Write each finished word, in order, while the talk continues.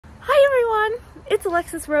everyone, it's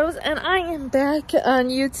Alexis Rose and I am back on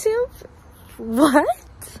YouTube. What?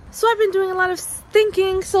 So I've been doing a lot of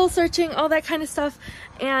thinking, soul searching, all that kind of stuff,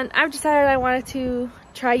 and I've decided I wanted to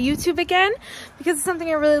try YouTube again because it's something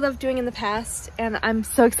I really loved doing in the past and I'm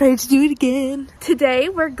so excited to do it again. Today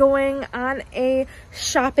we're going on a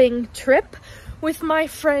shopping trip with my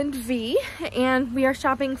friend V, and we are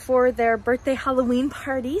shopping for their birthday Halloween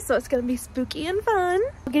party, so it's gonna be spooky and fun.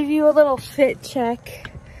 I'll give you a little fit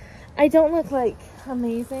check. I don't look like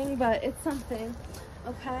amazing, but it's something,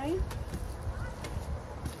 okay?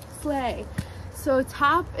 Slay. So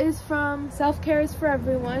top is from Self Care is for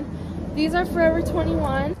Everyone. These are Forever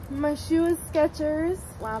 21. My shoe is Skechers.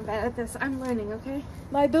 Wow, I'm bad at this. I'm learning, okay?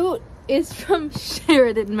 My boot is from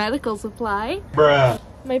Sheridan Medical Supply. Bruh.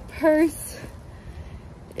 My purse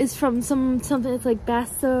is from something that's like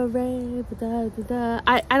Basura.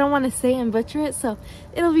 I don't want to say and butcher it, so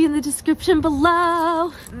it'll be in the description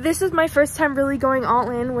below. This is my first time really going all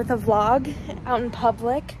in with a vlog out in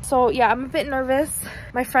public. So yeah, I'm a bit nervous.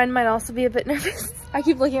 My friend might also be a bit nervous. I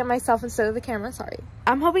keep looking at myself instead of the camera, sorry.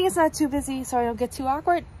 I'm hoping it's not too busy so I don't get too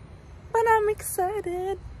awkward, but I'm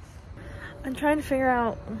excited. I'm trying to figure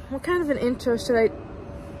out what kind of an intro should I...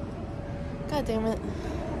 God damn it.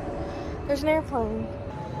 There's an airplane.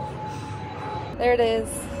 There it is.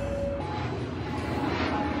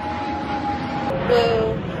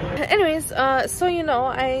 Whoa. Anyways, so you know,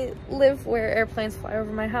 I live where airplanes fly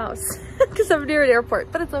over my house because I'm near an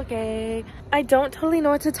airport, but it's okay. I don't totally know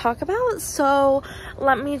what to talk about, so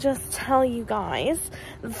let me just tell you guys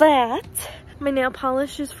that my nail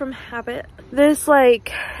polish is from Habit. This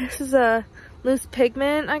is a loose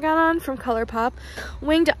pigment I got on from Colourpop.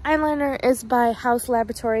 Winged eyeliner is by Haus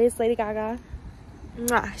Laboratories, Lady Gaga.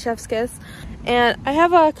 Mwah, chef's kiss. And I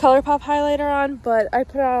have a Colourpop highlighter on, but I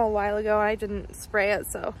put it on a while ago and I didn't spray it,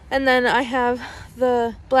 so. And then I have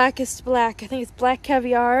the Blackest Black. I think it's Black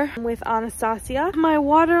Caviar with Anastasia. My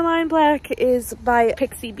waterline black is by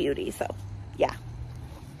Pixi Beauty, so yeah.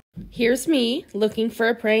 Here's me looking for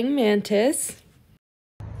a praying mantis.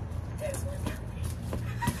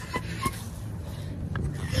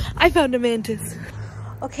 I found a mantis.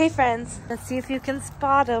 Okay, friends, let's see if you can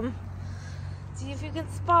spot him. See if you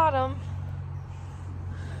can spot him.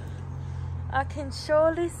 I can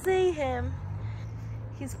surely see him.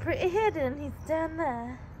 He's pretty hidden. He's down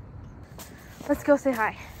there. Let's go say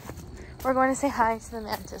hi. We're going to say hi to the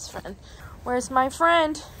mantis friend. Where's my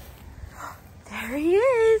friend? There he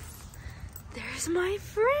is. There's my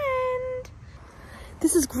friend.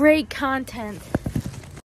 This is great content.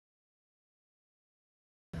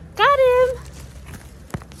 Got him.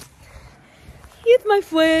 He's my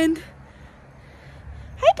friend.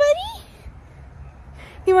 Hi, buddy.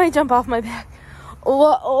 He might jump off my back.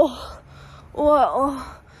 Whoa. Whoa.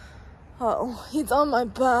 Oh, he's on my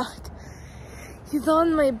back. He's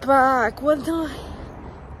on my back. What do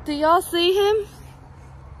y'all see him?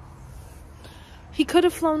 He could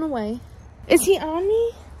have flown away. Is he on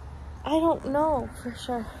me? I don't know for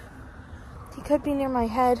sure. He could be near my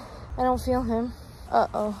head. I don't feel him.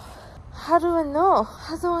 Uh-oh. How do I know?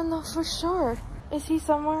 How do I know for sure? Is he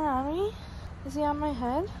somewhere on me? Is he on my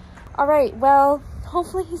head? All right, well,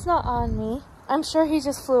 hopefully he's not on me. I'm sure he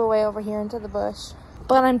just flew away over here into the bush.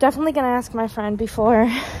 But I'm definitely gonna ask my friend before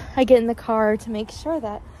I get in the car to make sure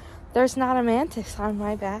that there's not a mantis on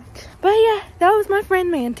my back. But yeah, that was my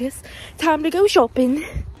friend Mantis. Time to go shopping.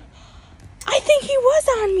 I think he was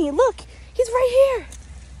on me. Look, he's right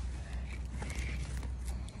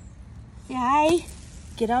here. Yay,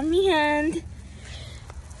 get on me hand.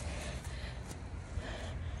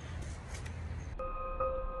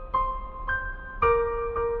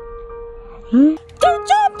 Don't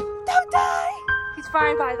jump! Don't die! He's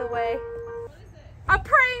fine, by the way. What is it? A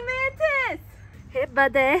praying mantis! Hey,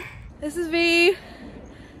 buddy. This is V.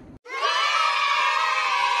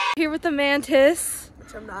 Here with the mantis.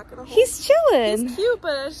 Which I'm not gonna hold. He's chilling. He's cute,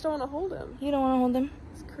 but I just don't want to hold him. You don't want to hold him?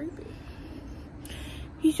 It's creepy.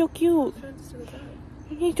 He's so cute.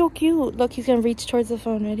 He's so cute. Look, he's gonna reach towards the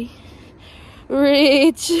phone. Ready?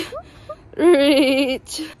 Reach.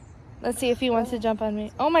 Reach. Let's see if he wants to jump on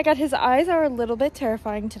me. Oh my god, his eyes are a little bit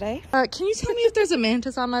terrifying today. Can you tell me if there's a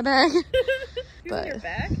mantis on my back? He's on your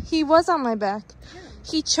back? He was on my back. Yeah.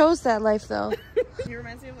 He chose that life though. He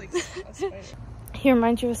reminds me of like a spider. He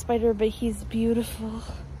reminds you of a spider, but he's beautiful.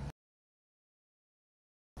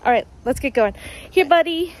 Alright, let's get going. Here,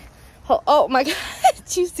 buddy. Oh my god.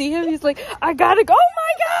 Did you see him? He's like, I gotta go. Oh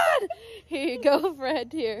my god. Here you go,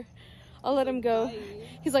 Fred. Here. I'll let him go.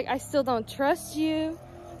 He's like, I still don't trust you.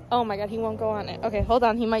 Oh my god, he won't go on it. Okay, hold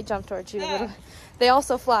on. He might jump towards you a little. They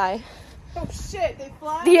also fly. Oh shit, they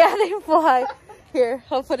fly? Yeah, they fly. Here,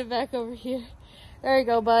 I'll put it back over here. There you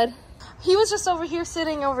go, bud. He was just over here,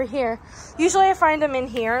 sitting over here. Usually I find him in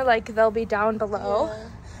here, like they'll be down below. Yeah.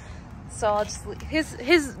 So I'll just,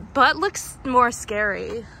 his butt looks more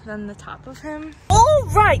scary than the top of him. All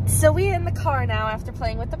right, so we're in the car now after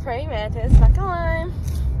playing with the praying mantis. Not gonna lie,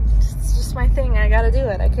 it's just my thing. I gotta do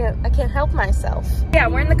it. I can't help myself. Yeah,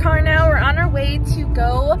 we're in the car now. We're on our way to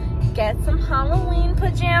go get some Halloween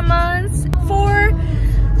pajamas for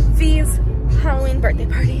V's Halloween birthday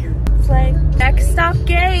party. Slay. Next stop,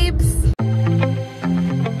 Gabe's.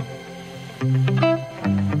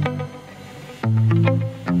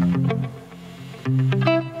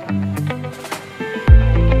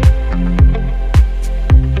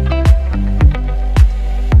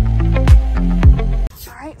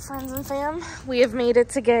 Friends and fam, we have made it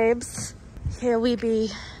to Gabe's. Here we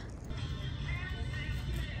be.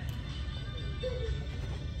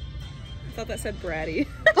 I thought that said bratty.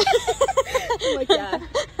 I'm like, yeah,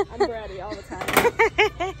 I'm bratty all the time.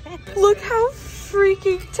 Look how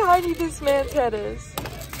freaking tiny this man's head is.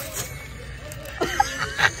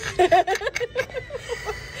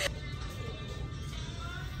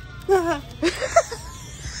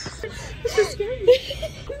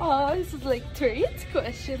 Oh, this is like treat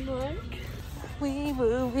question mark. Wee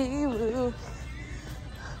woo wee woo.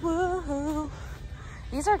 Woohoo.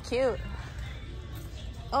 These are cute.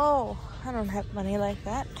 Oh, I don't have money like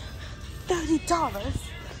that. $30.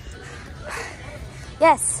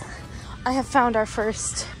 Yes, I have found our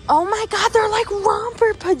first. Oh my god, they're like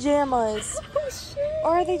romper pajamas. Oh shit.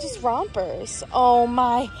 Or are they just rompers? Oh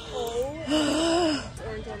my. Oh. It's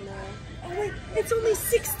orange on there. Oh wait, it's only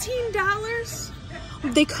 $16?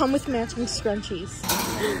 They come with matching scrunchies.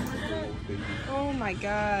 Oh my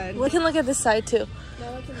god. We can look at this side too.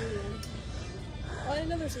 No, I can read it. Oh, I didn't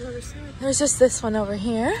know there's another side. There's just this one over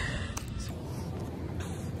here.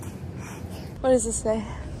 What does this say?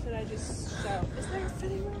 Should I just shout? Is there a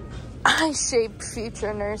fitting room? I shape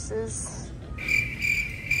future nurses.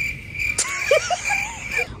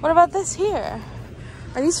 What about this here?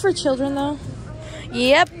 Are these for children though?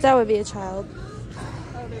 Yep, that would be a child.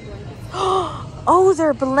 Oh, they're blankets. Oh,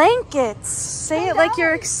 they're blankets. Say it like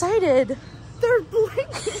you're excited. They're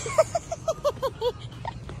blankets.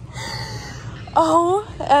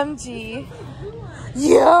 OMG.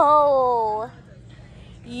 Yo.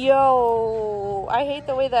 Yo. I hate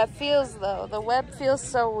the way that feels though. The web feels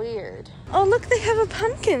so weird. Oh, look, they have a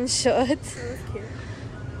pumpkin shirt. Oh, that's cute.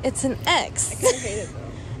 It's an X. I kind of hate it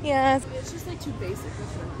though. Yeah. It's just like too basic.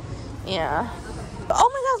 Yeah. Oh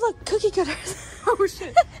my god, look, cookie cutters. Oh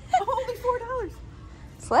shit. Oh, only $4.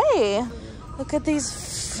 Slay. Look at these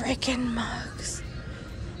freaking mugs.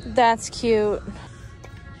 That's cute.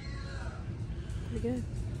 Pretty good.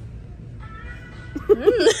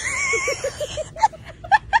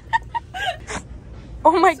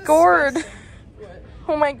 Oh my gourd. What?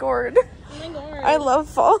 Oh my gourd. Oh my god. I love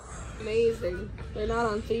fall. Amazing. They're not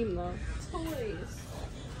on theme though.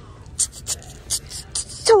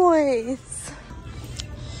 Toys.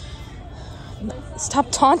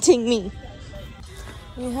 Stop taunting me.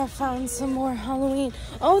 We have found some more Halloween.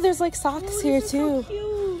 Oh, there's like socks here too. So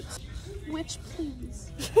cute. Which,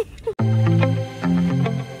 please?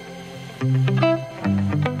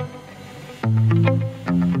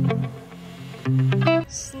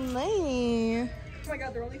 Slay. Oh my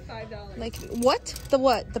god, they're only $5. Like what? The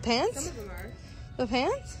what? The pants? Some of them are. The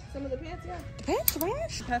pants? Some of the pants, yeah. The pants? The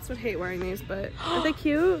pants? Pets would hate wearing these, but are they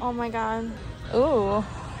cute? Oh my god. Ooh.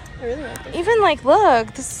 I really like them. Even like,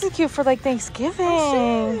 look, this is cute for like Thanksgiving.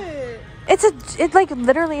 Oh, shit. It like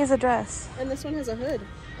literally is a dress. And this one has a hood.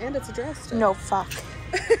 And it's a dress too. No, fuck.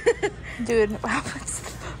 Dude,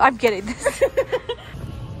 I'm getting this.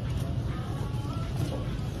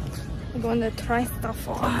 I'm going to try stuff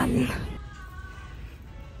on.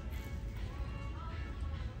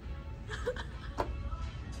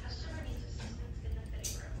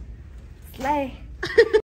 Slay.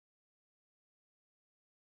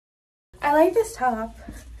 I like this top.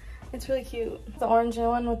 It's really cute. The orange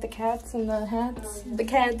one with the cats and the hats. The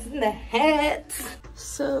cats and the hats.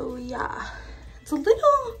 So yeah, it's a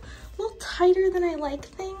little tighter than I like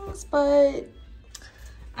things, but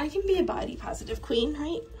I can be a body positive queen,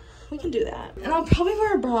 right? We can do that. And I'll probably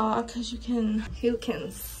wear a bra because you can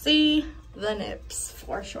see the nips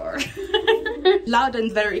for sure. Loud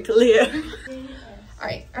and very clear. All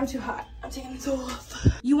right, I'm too hot. I'm taking this off.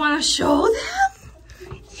 You want to show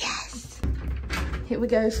them? Yes. Here we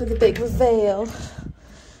go for the big reveal.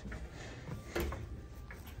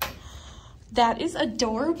 That is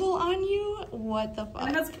adorable on you. What the fuck?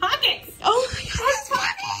 And it has pockets. Oh my god,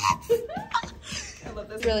 it's pockets. love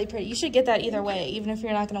this. It's really pretty. You should get that either way, even if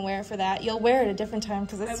you're not gonna wear it for that. You'll wear it a different time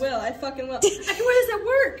because it's. I will. I fucking will. I can wear this at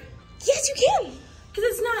work. Yes, you can. Because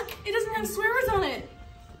it's not. It doesn't have swear words on it.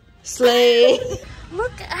 Slay.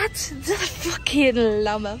 Look at the fucking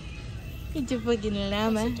llama. It's a fucking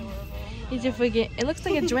llama. It's a fucking. It looks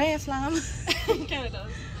like a giraffe llama. It kind of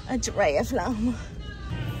does. A giraffe llama.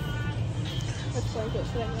 Which blanket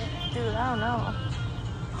should I get? Dude, I don't know.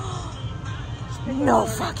 No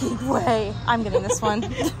fucking way. I'm getting this one.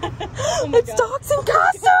 Oh my It's God. dogs in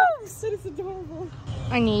costumes. It is adorable.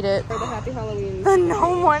 I need it. For the Happy Halloween. The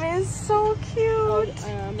gnome one is so cute. Oh,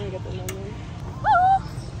 I'm gonna get the gnome one.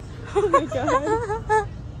 Oh my God.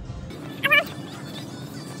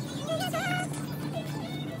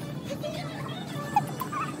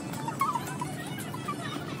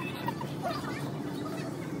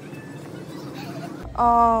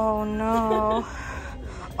 Oh no.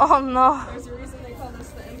 Oh no. There's a reason they call this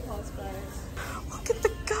the impulse buys. Look at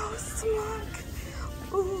the ghost mug.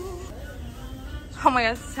 Ooh. Oh my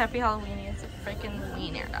gosh, this Happy Halloween is a freaking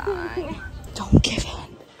wiener dog. Don't give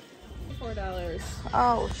in. $4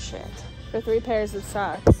 Oh shit. for 3 pairs of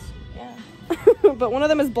socks. Yeah. But one of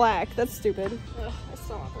them is black. That's stupid. Ugh, I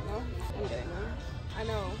still want them though. I'm getting them. I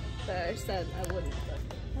know that I said I wouldn't. But...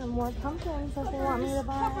 And more pumpkins if they want me to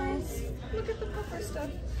buy. Puffers. Look at the puffer stuff.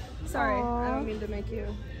 Sorry, Aww. I don't mean to make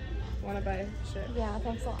you want to buy shit. Yeah,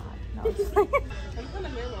 thanks a lot. No, I'm gonna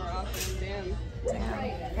hear more often. Damn.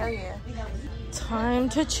 hell yeah. Time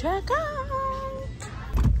to check out.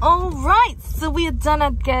 All right, so we are done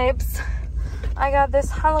at Gabe's. I got this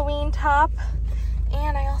Halloween top,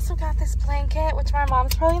 and I also got this blanket, which my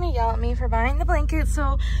mom's probably gonna yell at me for buying the blanket.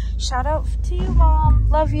 So shout out to you, Mom.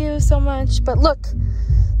 Love you so much. But look,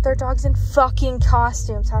 their dog's in fucking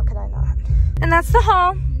costumes. How could I not? And that's the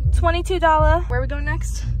haul. $22. Where are we going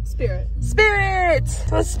next? Spirit. Spirit!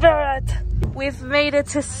 To Spirit! We've made it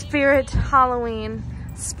to Spirit Halloween.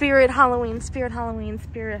 Spirit Halloween, Spirit Halloween,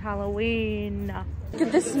 Spirit Halloween. Look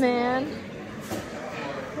at this man.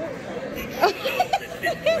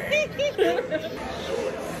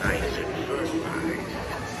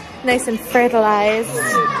 Nice and fertilized.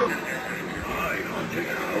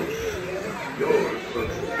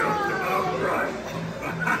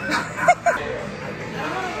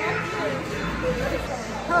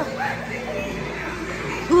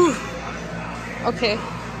 Okay.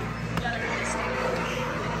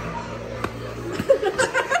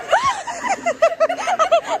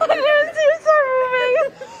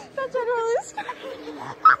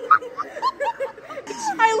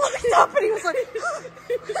 I looked up and he was like,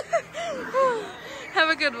 have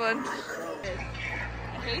a good one. I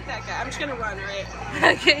hate that guy. I'm just gonna run, right?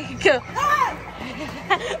 Okay, go. Ah!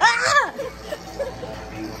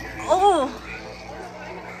 Oh.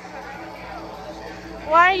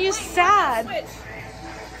 Why are you sad? Switch.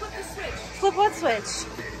 Flip the switch. Flip what switch?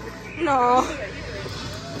 No.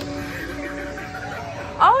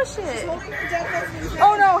 Oh shit.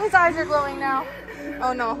 Oh no, his eyes are glowing now.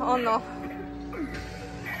 Oh no, oh no.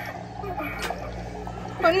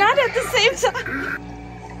 But not at the same time.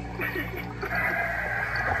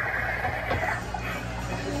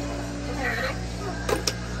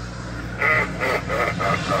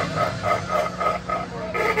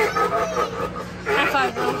 High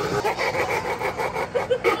five, bro.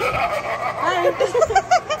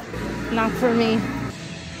 Hi. Not for me.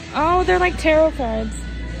 Oh, they're like tarot cards.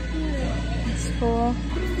 That's cool.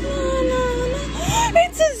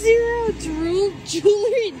 It's a zero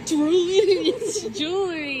jewelry. It's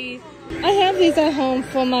jewelry. I have these at home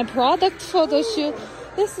for my product photo shoot.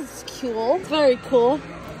 This is cool. It's very cool.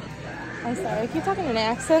 I'm sorry, I keep talking in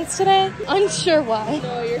accents today. Unsure why.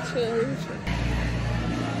 No, you're chill. You're chill.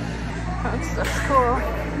 That's so cool.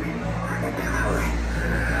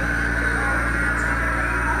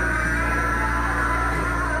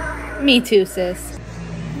 Me too, sis.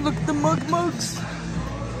 Look at the mugs.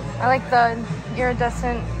 I like the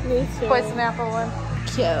iridescent Me too. poison apple one.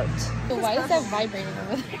 Cute. Why is that vibrating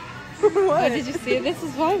over there? What? Oh, did you see it? This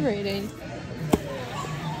is vibrating.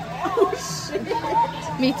 Oh shit.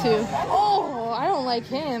 Me too. Oh, I don't like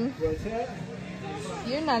him.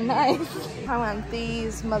 You're not nice. I want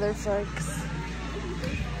these motherfuckers.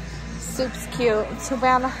 Soup's cute. Too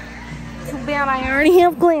bad I already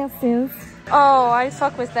have glasses. Oh, I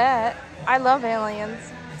fuck with that. I love aliens.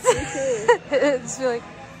 Me too. It's like,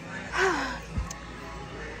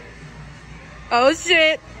 oh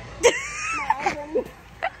shit.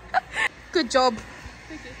 Good job.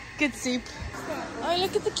 Good soup. Oh,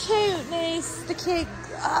 look at the cuteness. The cake.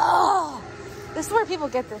 Oh, this is where people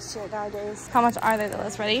get this shit nowadays. How much are they though?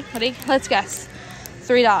 Let's ready? Ready? Let's guess.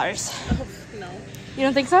 $3. No. You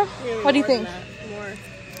don't think so? Maybe What do you more than think? that. More.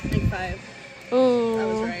 5. Ooh, I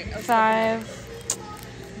was right. I was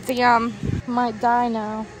 5. Damn, might die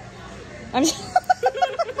now. I'm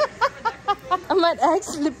I might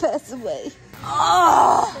actually pass away.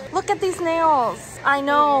 Oh, look at these nails. I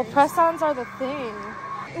know, press-ons are the thing.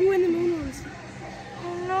 Oh, and the moon ones.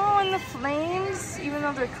 I know, and the flames, even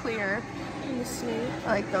though they're clear. And the snake. I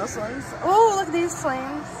like those ones. Oh, look at these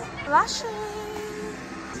flames. Flashing.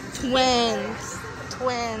 Twins.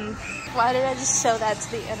 Twins. Why did I just show that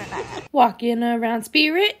to the internet? Walking around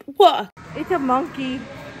Spirit. What? It's a monkey.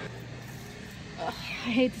 Ugh, I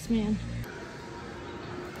hate this man.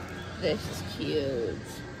 This is cute.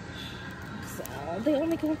 So, they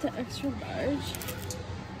only go up to extra large.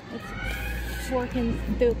 It's fucking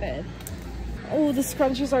stupid. Oh, the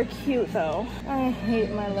scrunchies are cute though. I hate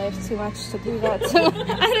my life too much to do that. So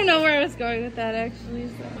I don't know where I was going with that actually.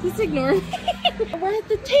 So just ignore me. Where's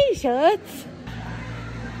the t-shirts?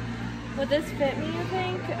 Would this fit me, you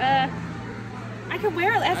think? I could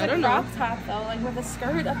wear it as a crop top though, like with a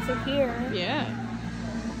skirt up to here. Yeah.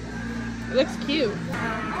 It looks cute.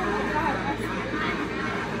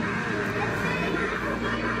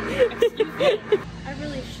 I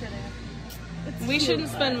really shouldn't. We shouldn't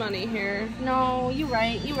spend money here. No, you're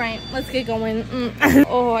right. You're right. Let's get going.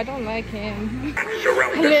 Oh, I don't like him.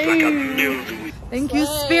 Hello. Thank you,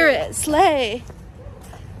 Spirit. Slay.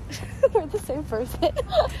 We're the same person.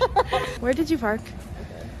 Where did you park?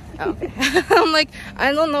 Okay. I'm like,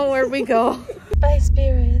 I don't know where we go. Bye,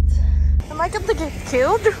 Spirit. Am I going to get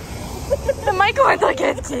killed? Am I going to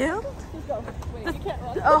get killed? Wait, you can't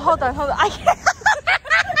run. Oh, hold on. I can't.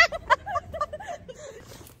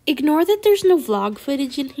 Ignore that there's no vlog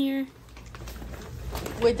footage in here.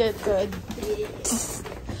 We did good.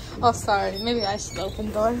 Oh, sorry. Maybe I should open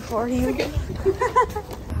the door for you.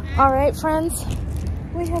 Alright, friends.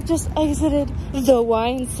 We have just exited the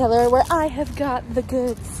wine cellar where I have got the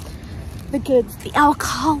goods. The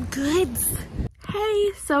alcohol goods.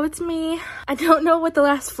 Hey, so it's me. I don't know what the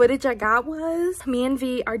last footage I got was. Me and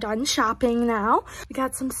V are done shopping now. We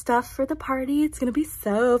got some stuff for the party. It's gonna be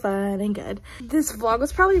so fun and good. This vlog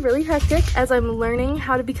was probably really hectic as I'm learning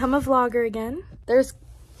how to become a vlogger again. There's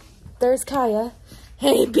Kaya.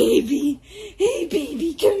 Hey baby,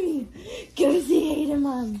 come here. Go say hey to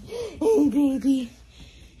mom. Hey baby,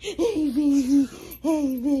 hey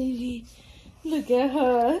baby. Look at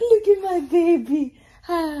her, look at my baby.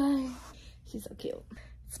 Hi. She's so cute.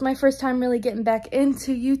 It's my first time really getting back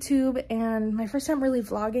into YouTube and my first time really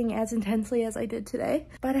vlogging as intensely as I did today.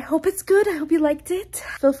 But I hope it's good. I hope you liked it.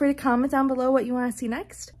 Feel free to comment down below what you want to see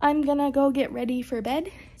next. I'm gonna go get ready for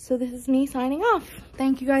bed. So this is me signing off.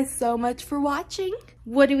 Thank you guys so much for watching.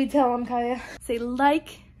 What do we tell them, Kaya? Say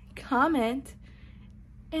like, comment,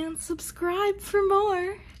 and subscribe for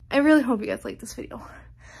more. I really hope you guys like this video.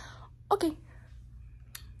 Okay.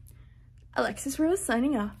 Alxxis Rose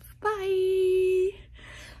signing off. Bye.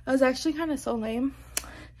 That was actually kind of so lame.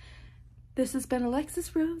 This has been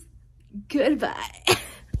Alxxis Rose. Goodbye. I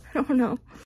don't know.